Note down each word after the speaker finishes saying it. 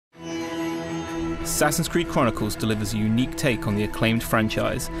Assassin's Creed Chronicles delivers a unique take on the acclaimed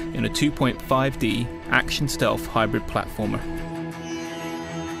franchise in a 2.5D action-stealth hybrid platformer.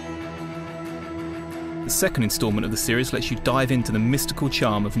 The second installment of the series lets you dive into the mystical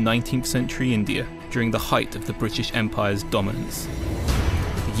charm of 19th century India during the height of the British Empire's dominance.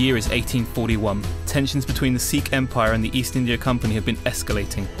 The year is 1841. Tensions between the Sikh Empire and the East India Company have been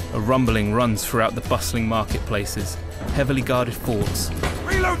escalating. A rumbling runs throughout the bustling marketplaces, heavily guarded forts,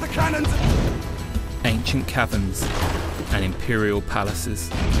 reload the cannons! Ancient caverns and imperial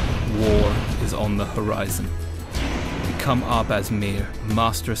palaces. War is on the horizon. Become Arbaaz Mir, a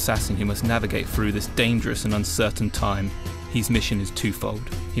master assassin who must navigate through this dangerous and uncertain time. His mission is twofold.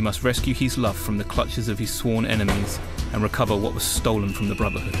 He must rescue his love from the clutches of his sworn enemies and recover what was stolen from the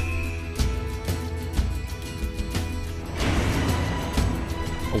Brotherhood.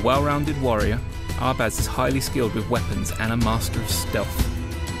 A well-rounded warrior, Arbaaz is highly skilled with weapons and a master of stealth.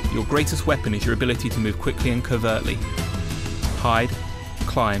 Your greatest weapon is your ability to move quickly and covertly. Hide,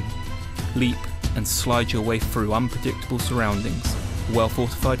 climb, leap, and slide your way through unpredictable surroundings,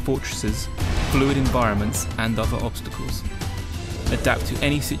 well-fortified fortresses, fluid environments, and other obstacles. Adapt to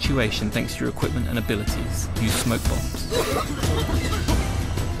any situation thanks to your equipment and abilities. Use smoke bombs,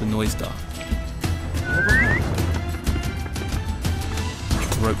 the noise dart,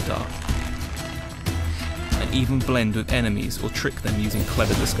 rope dart, and even blend with enemies or trick them using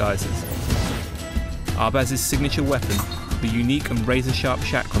clever disguises. Arbaaz's signature weapon, the unique and razor-sharp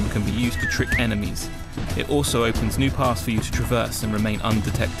chakram, can be used to trick enemies. It also opens new paths for you to traverse and remain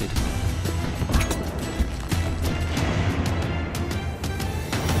undetected.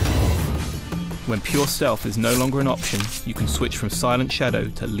 When pure stealth is no longer an option, you can switch from silent shadow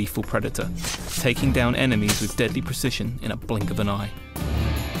to lethal predator, taking down enemies with deadly precision in a blink of an eye.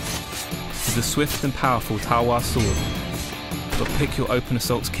 With the swift and powerful Talwar sword, but pick your open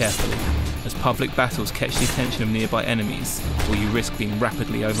assaults carefully, as public battles catch the attention of nearby enemies, or you risk being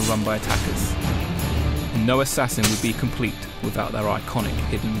rapidly overrun by attackers. No assassin would be complete without their iconic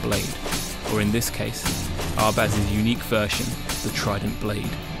hidden blade, or in this case, Arbaaz's unique version, the Trident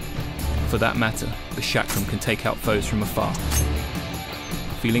Blade. For that matter, the chakram can take out foes from afar.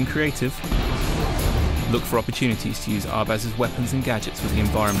 Feeling creative? Look for opportunities to use Arbaaz's weapons and gadgets with the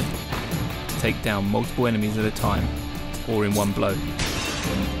environment, to take down multiple enemies at a time, or in one blow.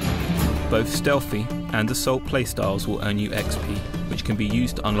 Both stealthy and assault playstyles will earn you XP, which can be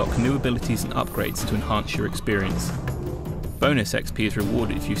used to unlock new abilities and upgrades to enhance your experience. Bonus XP is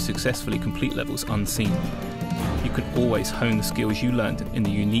rewarded if you successfully complete levels unseen. You can always hone the skills you learned in the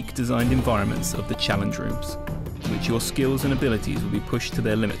unique designed environments of the challenge rooms, in which your skills and abilities will be pushed to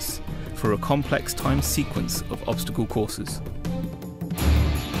their limits for a complex timed sequence of obstacle courses.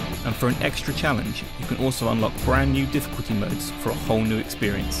 And for an extra challenge, you can also unlock brand new difficulty modes for a whole new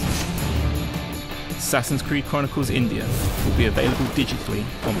experience. Assassin's Creed Chronicles India will be available digitally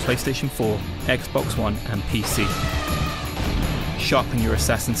on PlayStation 4, Xbox One and PC. Sharpen your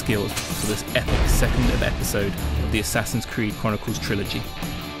assassin skills for this epic second episode of the Assassin's Creed Chronicles trilogy.